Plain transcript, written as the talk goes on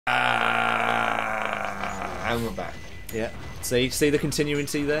And we're back. Yeah. See the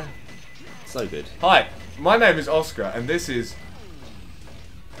continuity there? So good. Hi, my name is Oscar, and this is...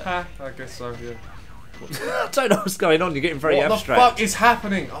 I guess so, yeah. I don't know what's going on, you're getting very abstract. What the fuck is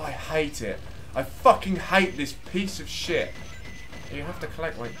happening? Oh, I hate it. I fucking hate this piece of shit. You have to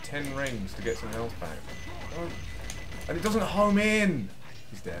collect like 10 rings to get some health back. Oh, and it doesn't home in.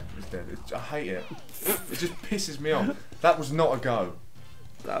 He's dead, he's dead. I hate it. It just pisses me off. That was not a go.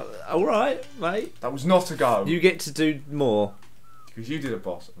 Alright, mate. That was not a go. You get to do more. Because you did a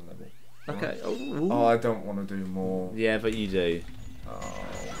boss on level. Okay. Right. Oh, I don't want to do more. Yeah, but you do. Oh,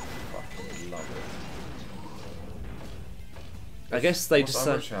 fucking love it. I guess they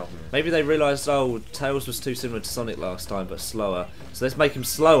decided. Maybe they realised, oh, Tails was too similar to Sonic last time, but slower. So let's make him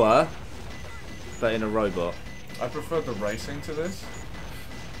slower, but in a robot. I prefer the racing to this.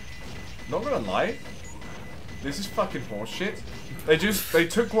 Not gonna lie, this is fucking horseshit. They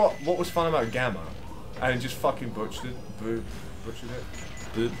took what was fun about Gamma, and just fucking butchered it. Butchered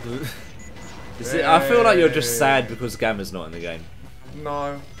it. I feel like you're just sad because Gamma's not in the game.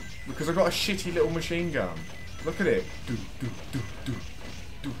 No, because I got a shitty little machine gun. Look at it. How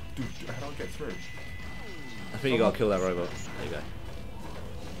do I get through? I think you gotta kill that robot. There you go.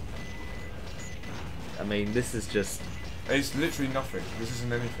 I mean, this is just... It's literally nothing. This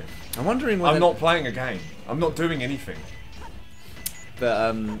isn't anything. I'm wondering when... I'm not playing a game. I'm not doing anything. But,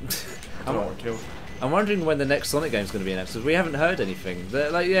 I don't know what killed. I'm wondering when the next Sonic game's going to be announced, because we haven't heard anything.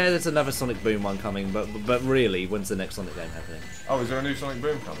 Like, yeah, there's another Sonic Boom one coming, but really, when's the next Sonic game happening? Oh, is there a new Sonic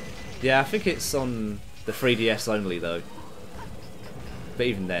Boom coming? Yeah, I think it's on the 3DS only, though. But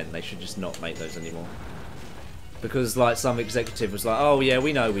even then, they should just not make those anymore. Because, like, some executive was like, oh, yeah,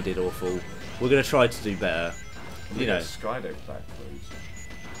 we know we did awful. We're going to try to do better. You know. Skydeck back,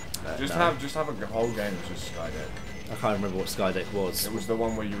 please. Just have a whole game of just Skydeck. I can't remember what Skydeck was. It was the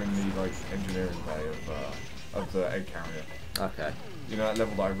one where you're in the like engineering bay of the egg carrier. Okay. You know that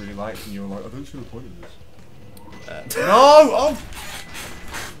level that I really liked, and you were like, I don't see the point of this. No! Oh!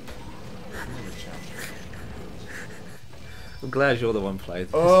 I'm glad you're the one playing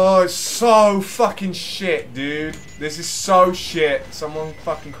this. Oh, it's so fucking shit, dude. This is so shit. Someone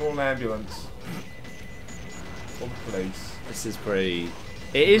fucking call an ambulance. Or the police. This is pretty...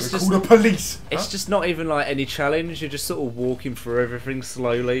 It is just... Call the police! It's just not even like any challenge, you're just sort of walking through everything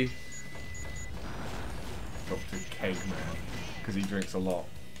slowly. Dr. Caveman. Because he drinks a lot.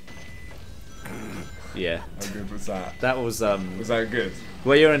 Yeah. How good was that? That was Was that good?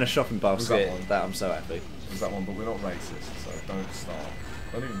 Well, you're in a shopping basket. That one? That I'm so happy. Was that one? But we're not racist, so don't start.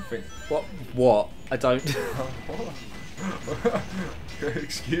 Don't even think. What? What? I don't...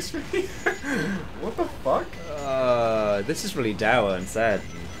 Excuse me? What the fuck? This is really dour and sad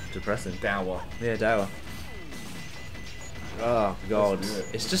and depressing. Dour. Yeah, dour. Oh god.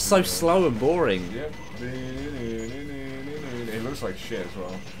 It's just so slow and boring. Yep. It looks like shit as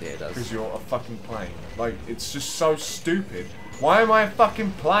well. Yeah, it does. Because you're a fucking plane. Like, it's just so stupid. Why am I a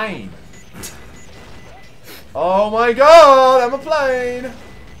fucking plane? Oh my god, I'm a plane!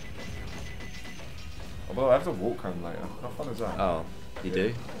 Although I have to walk home later. How fun is that? Oh, you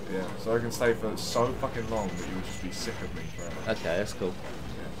do? Yeah, so I can stay for so fucking long that you would just be sick of me forever. Okay, that's cool.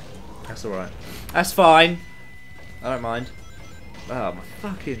 Yeah. That's alright. That's fine. I don't mind. Oh, my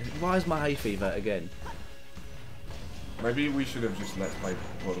fucking... Why is my hay fever again? Maybe we should have just let's play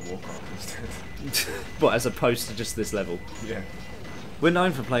World of Warcraft instead. What, as opposed to just this level? Yeah. We're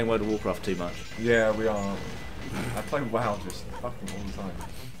known for playing World of Warcraft too much. Yeah, we are. I play WoW just fucking all the time.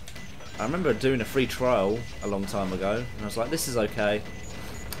 I remember doing a free trial a long time ago, and I was like, this is okay.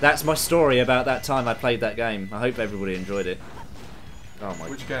 That's my story about that time I played that game. I hope everybody enjoyed it. Oh my...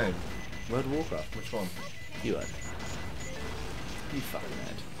 Which game? World of Warcraft. Which one? You had. You fucking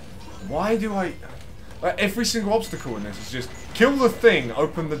had. Why do I... every single obstacle in this is just kill the thing,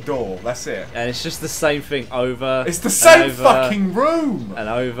 open the door. That's it. And it's just the same thing over. It's the same fucking room. And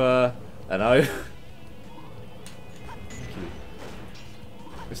over and over.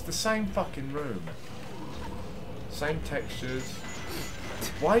 It's the same fucking room. Same textures.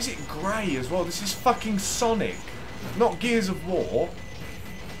 Why is it grey as well? This is fucking Sonic, not Gears of War.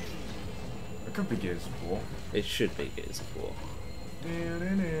 It could be Gears of War. It should be Gears of War.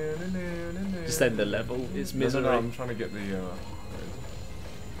 Just end the level. It's misery. No, I'm trying to get the.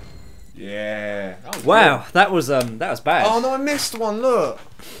 Yeah. That wow, good. That was bad. Oh no, I missed one. Look.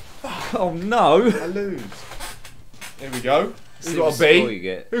 Oh no. I lose. Here we go. Who got a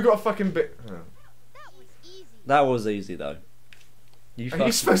B? Who got a fucking B? Oh. That was easy though. Are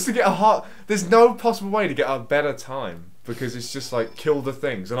you supposed to get a hot? There's no possible way to get a better time because it's just like kill the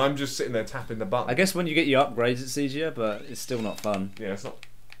things, and I'm just sitting there tapping the button. I guess when you get your upgrades, it's easier, but it's still not fun. Yeah, it's not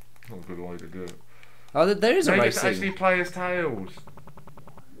a good way to do it. Oh, there is a Make it racing. actually play as Tails.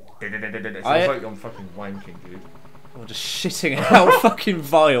 It sounds like I'm fucking wanking, dude. I'm just shitting out fucking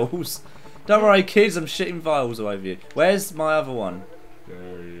vials. Don't worry, kids, I'm shitting vials all over you. Where's my other one? There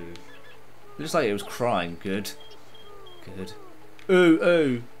he is. It looks like it was crying. Good. Good. Ooh,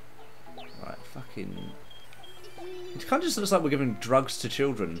 ooh. Right, fucking... It kind of just looks like we're giving drugs to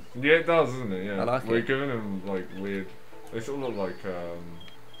children. Yeah, it does, doesn't it? Yeah. I like We're it. giving them, like, weird... They sort of look like,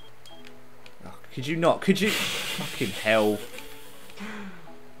 Oh, could you not? Could you... Fucking hell.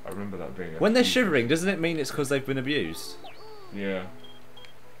 I remember that being... When they're shivering, doesn't it mean it's because they've been abused? Yeah.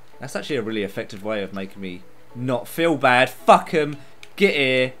 That's actually a really effective way of making me not feel bad. Fuck 'em. Get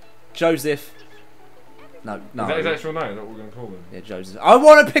here. Joseph. No, no. Is that his actual name? Is that what we're going to call him? Yeah, Joseph. I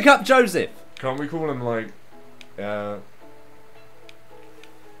want to pick up Joseph! Can't we call him, like...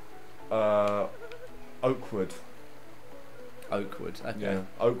 Oakwood. Oakwood, okay. Yeah,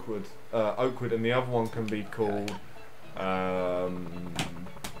 Oakwood. Oakwood, and the other one can be called...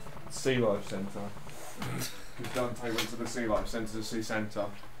 Sea Life Centre. Because Dante went to the Sea Life Centre to see Santa.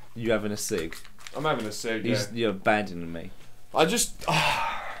 You having a cig? I'm having a cig, yeah. You're abandoning me. I just...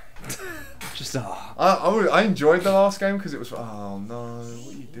 Just, I enjoyed the last game because it was... Oh no,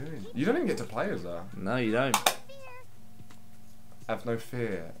 what are you doing? You don't even get to play as her. No, you don't. Have no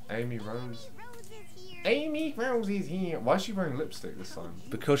fear. Amy Rose. Amy Rose is here. Why is she wearing lipstick this time?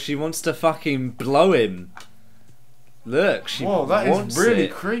 Because she wants to fucking blow him. Look, she Whoa, that wants is really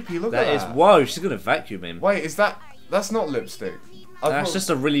it. creepy. Look That at is... that. Whoa, she's going to vacuum him. Wait, is that... That's not lipstick. That's just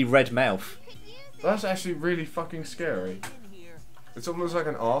a really red mouth. That's actually really fucking scary. It almost looks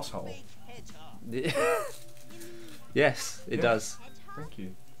like an arsehole. Yes, it does. Thank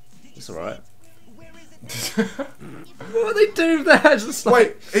you. It's alright. What they do there? Just like...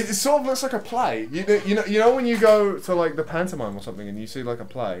 Wait, it sort of looks like a play. You know when you go to like the pantomime or something and you see like a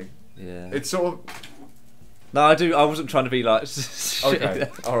play. Yeah. It's sort of... No, I do. I wasn't trying to be like... Okay,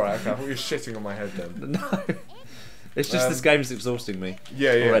 alright, okay. I thought you were shitting on my head then. No. It's just this game is exhausting me.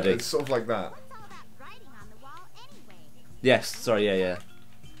 Yeah, yeah, already. It's sort of like that. Yes, sorry, yeah.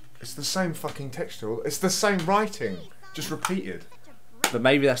 It's the same fucking texture. It's the same writing, just repeated. But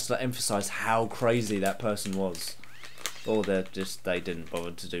maybe that's to emphasise how crazy that person was. Or they didn't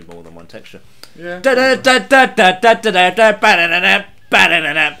bother to do more than one texture. Yeah.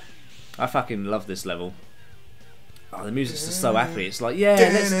 I fucking love this level. Oh, the music's just so happy. It's like, yeah,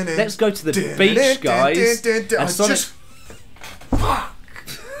 let's go to the beach, guys. And Sonic... Fuck!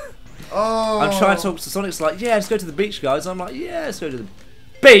 Oh. I'm trying to talk to Sonic's like, yeah, let's go to the beach, guys. I'm like, yeah, let's go to the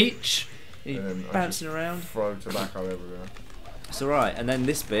beach. He's bouncing around. Throw tobacco everywhere. It's alright. And then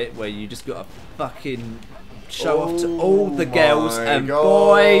this bit where you just got to fucking show off to all the girls and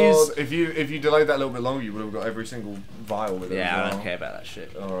boys. If you delayed that a little bit longer, you would have got every single vial with it. Yeah, I don't care about that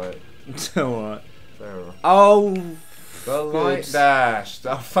shit. Alright. It's alright. Fair enough. Oh, the light dash,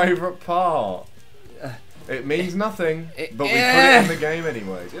 our favourite part. It means nothing, but we put it in the game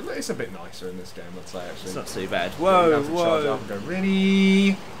anyways. It's a bit nicer in this game, I'd say, actually. it's not too bad. You Whoa, have to charge whoa. up and go,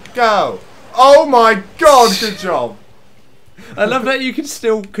 ready, go. Oh my god, good job. I love that you can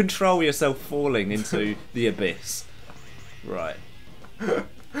still control yourself falling into the abyss. Right.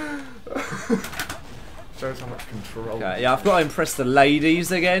 Shows how much control. Okay, yeah, I've got to impress the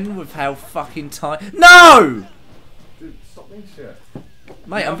ladies again with how fucking tight. No! Dude, stop being shit.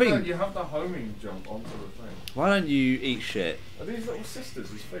 Mate, I'm being... You have the homing jump onto the thing. Why don't you eat shit? Are these little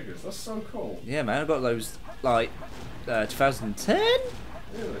sisters, these figures? That's so cool. Yeah, man, I got those, like, 2010?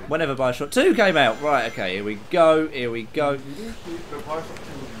 Really? Whenever Bioshock 2 came out. Right, okay, here we go, here we go. You do keep the Bioshock 2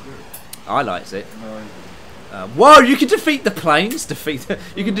 wasn't good. I liked it. No, you didn't. Whoa, you can defeat the planes?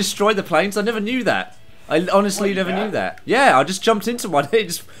 You can destroy the planes? I never knew that. I honestly Wait, never yeah? knew that. Yeah, I just jumped into one.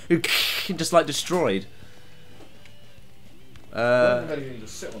 It just like destroyed. I don't think anything to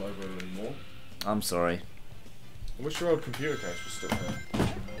sit on over it anymore. I'm sorry. I wish your old computer case was still there.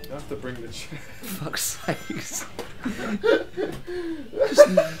 You have to bring the chair. Fuck's sakes. Just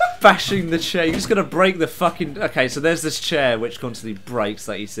bashing the chair. You're just gonna break the fucking... Okay, so there's this chair which constantly breaks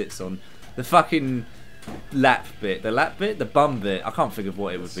that he sits on. The fucking lap bit. The lap bit? The bum bit. I can't think of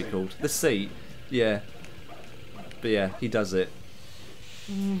what it would be called. The seat. Yeah. But yeah, he does it.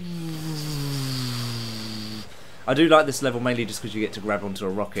 I do like this level mainly just because you get to grab onto a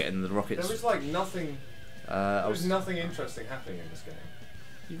rocket and the rocket's... There was like nothing... There was nothing interesting happening in this game.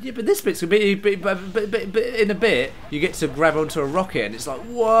 Yeah, but this bit's a bit, in a bit, you get to grab onto a rocket and it's like,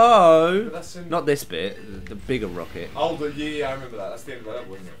 whoa! But that's in... Not this bit, the bigger rocket. Oh, yeah, I remember that. That's the end of the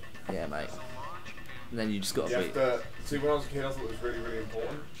level, isn't it? Yeah, mate. And then you just got You to have be... to... See, when I was a kid, I thought it was really, really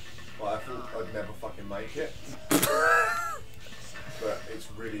important. But I thought I'd never fucking make it. but it's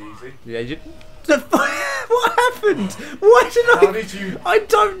really easy. Yeah, you... What happened? Why did I... How did you... I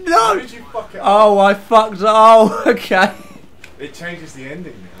don't know. How did you fuck it up? Oh, I fucked... Oh, okay. It changes the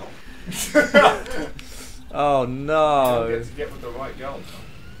ending now. Oh, no. You don't get to get with the right girl.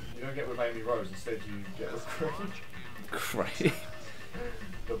 You don't get with Amy Rose. Instead, you get with Cream. Cream.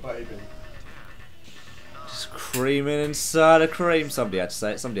 The baby. Just creaming inside a cream. Somebody had to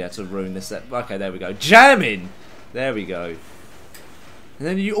say it. Somebody had to ruin this. Okay, there we go. Jamming. There we go. And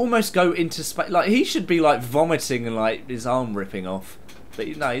then you almost go into space. Like, he should be like vomiting and like his arm ripping off. But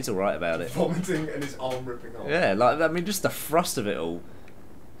no, he's alright about it. Vomiting and his arm ripping off. Yeah, like, I mean, just the thrust of it all.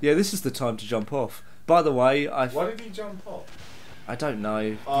 Yeah, this is the time to jump off. By the way, Why did he jump off? I don't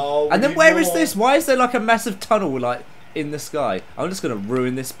know. Oh, and then where is this? Why is there like a massive tunnel like in the sky? I'm just gonna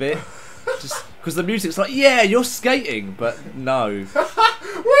ruin this bit, just because the music's like, yeah, you're skating, but no.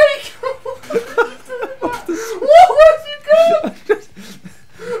 Where you go? Where'd you go?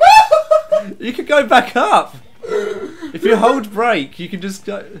 You can go back up. If you hold brake, you can just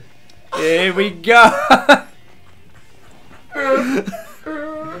go. Here we go. How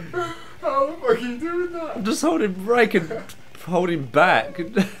the fuck are you doing that? I'm just holding brake and holding back.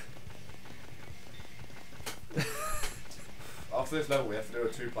 After this level, we have to do a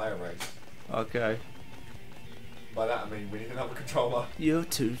 2-player race. Okay. By that I mean we need another controller. You're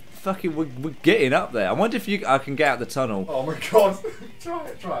too fucking. We're getting up there. I wonder if I can get out the tunnel. Oh my god! Try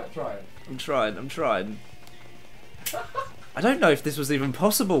it. I'm trying. I don't know if this was even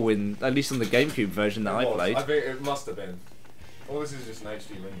possible in, at least on the GameCube version that I played. I think it must have been. All this is just an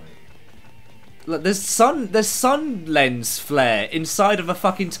HD remake. Look, there's sun lens flare inside of a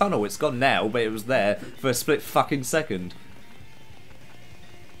fucking tunnel. It's gone now, but it was there for a split fucking second.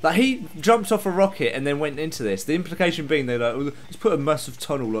 Like, he jumped off a rocket and then went into this. The implication being they're like, oh, let's put a massive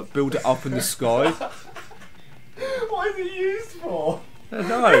tunnel, like, build it up in the sky. What is it used for? I don't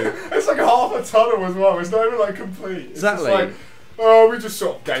know. It's like half a tunnel as well. It's not even like complete. It's Exactly. Just like, oh, we just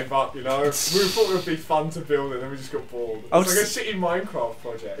sort of gave up, you know. We thought it would be fun to build it, and then we just got bored. It's like a shitty Minecraft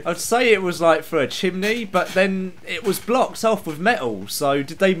project. I'd say it was like for a chimney, but then it was blocked off with metal. So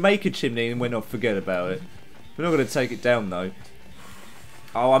did they make a chimney and went off? Forget about it. We're not going to take it down though.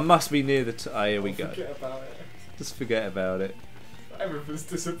 Oh, I must be near the. Oh, here we go. Forget about it. Just forget about it. Everything's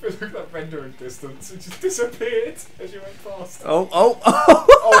disappeared. Look at that rendering distance. It just disappeared as you went past. Oh! Oh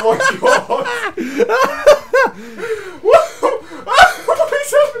my god! What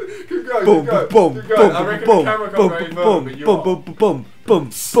is happening? Keep going, Boom, keep going. boom, Keep going. I boom, reckon boom, the camera can't boom, very boom, further, but you are. boom, boom, boom,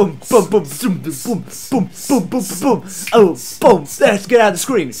 boom, boom, boom, boom, zoom, boom, boom, boom, boom, boom. Oh, boom! Let's get out of the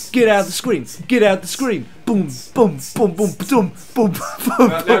screen. Get out of the screen. Get out of the screen. Boom, boom, boom, boom, boom, boom, boom.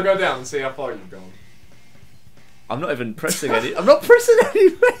 Now go down and see how far you've gone. I'm not even pressing any. I'm not pressing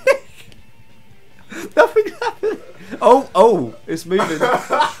anything. Nothing's happening. Oh, it's moving.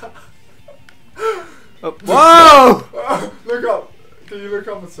 Oh, whoa! Look up. Can you look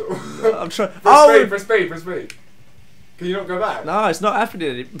up at all? I'm trying. Press speed. Can you not go back? No, it's not happening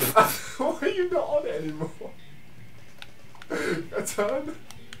anymore. Why are you not on it anymore? A turn?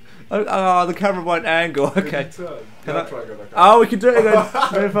 Oh, the camera won't angle. Okay. Turn. Can Yeah, I? try and go back up. Oh, we can do it again.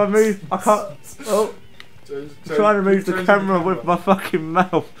 If I move, I can't. Oh, I'm trying to move the change camera with my fucking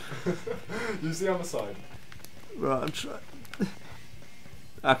mouth. Use the other side. Right, I'm trying.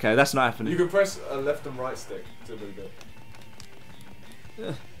 Okay, that's not happening. You can press a left and right stick to move it.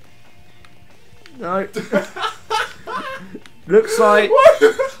 No. Looks like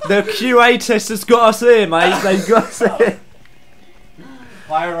the QA testers got us here, mate. They got us here.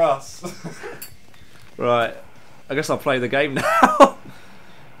 Hire us. Right. I guess I'll play the game now.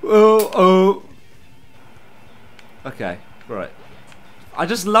 Oh. Okay, right. I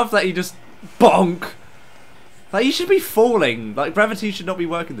just love that he just bonk. Like, he should be falling. Like, gravity should not be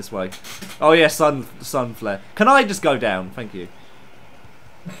working this way. Oh yeah, sun flare. Can I just go down? Thank you.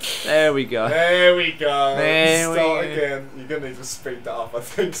 There we go. There we go. There Start we again. You're gonna need to speed that up. I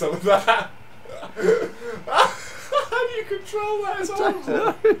think some of that. How do you control that? It's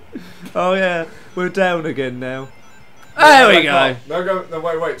horrible. Oh yeah, we're down again now. There we go. No,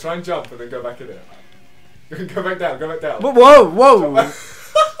 wait. Try and jump and then go back in it. Go back down. Whoa. Go back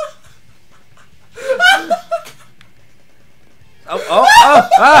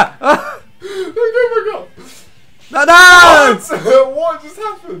up. No! What just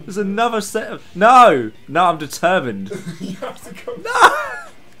happened? There's another set of... No, I'm determined. You have to go. No!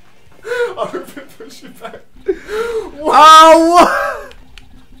 I hope it pushes you back. Oh!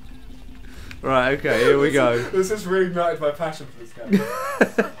 Right, okay, here we go. This has reignited my passion for this game.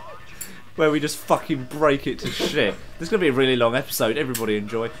 Where we just fucking break it to shit. This is going to be a really long episode. Everybody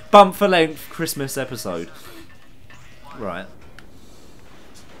enjoy. Bump for length Christmas episode. Right.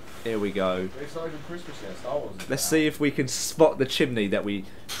 Here we go. It's not even Christmas yet. Star Wars. Let's see if we can spot the chimney that we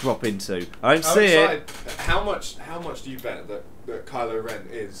drop into. I don't see it. How much do you bet that Kylo Ren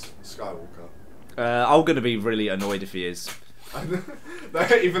is Skywalker? I'm gonna be really annoyed if he is.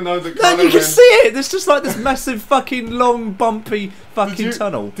 Even though the No, you can see it. There's just like this massive fucking long bumpy fucking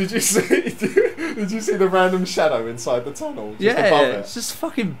tunnel. Did you see? Did you see the random shadow inside the tunnel? Just Yeah, above it? it's just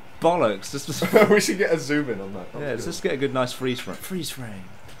fucking bollocks. Just We should get a zoom in on that. yeah, let's just get a good nice freeze frame. Freeze frame.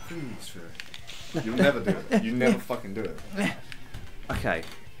 You'll never do it. You never fucking do it. Okay.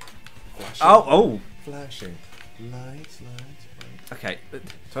 Flashing. Oh. Flashing. Lights. Okay.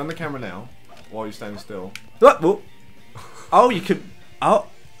 Turn the camera now while you're standing still. What? Oh, you can. Oh.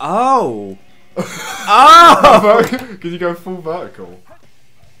 Oh. Can you go full vertical?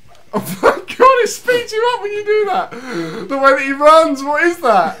 Oh my god, it speeds you up when you do that! The way that he runs, what is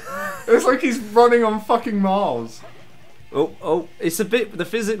that? It's like he's running on fucking Mars. Oh, it's a bit. The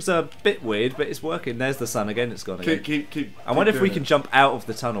physics are a bit weird, but it's working. There's the sun again. It's gone again. Keep. I wonder if we can jump out of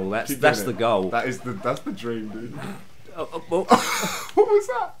the tunnel. That's the goal. That's the dream, dude. Oh. What was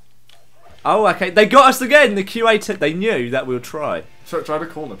that? Oh, okay. They got us again. The QA. They knew that we'll try. Try the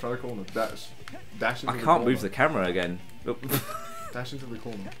corner. Dash into I the can't corner. move the camera again. Dash into the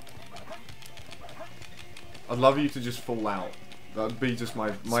corner. I'd love you to just fall out. That'd be just my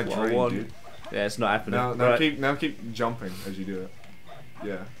dream, dude. Yeah, it's not happening. Now keep jumping as you do it.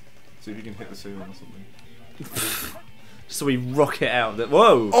 Yeah. See if you can hit the ceiling or something. So we rocket out.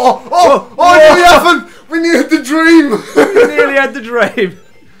 Whoa! Oh! We haven't! We needed the dream! We nearly had the dream.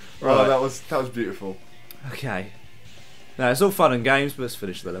 Right. Oh, that was beautiful. Okay. Now it's all fun and games, but let's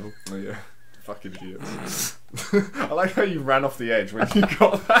finish the level. Oh yeah. Fucking idiots. I like how you ran off the edge when you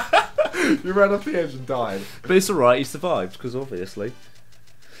got that. You ran off the edge and died. But it's alright, he survived, because obviously.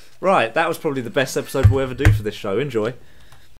 Right, that was probably the best episode we'll ever do for this show. Enjoy.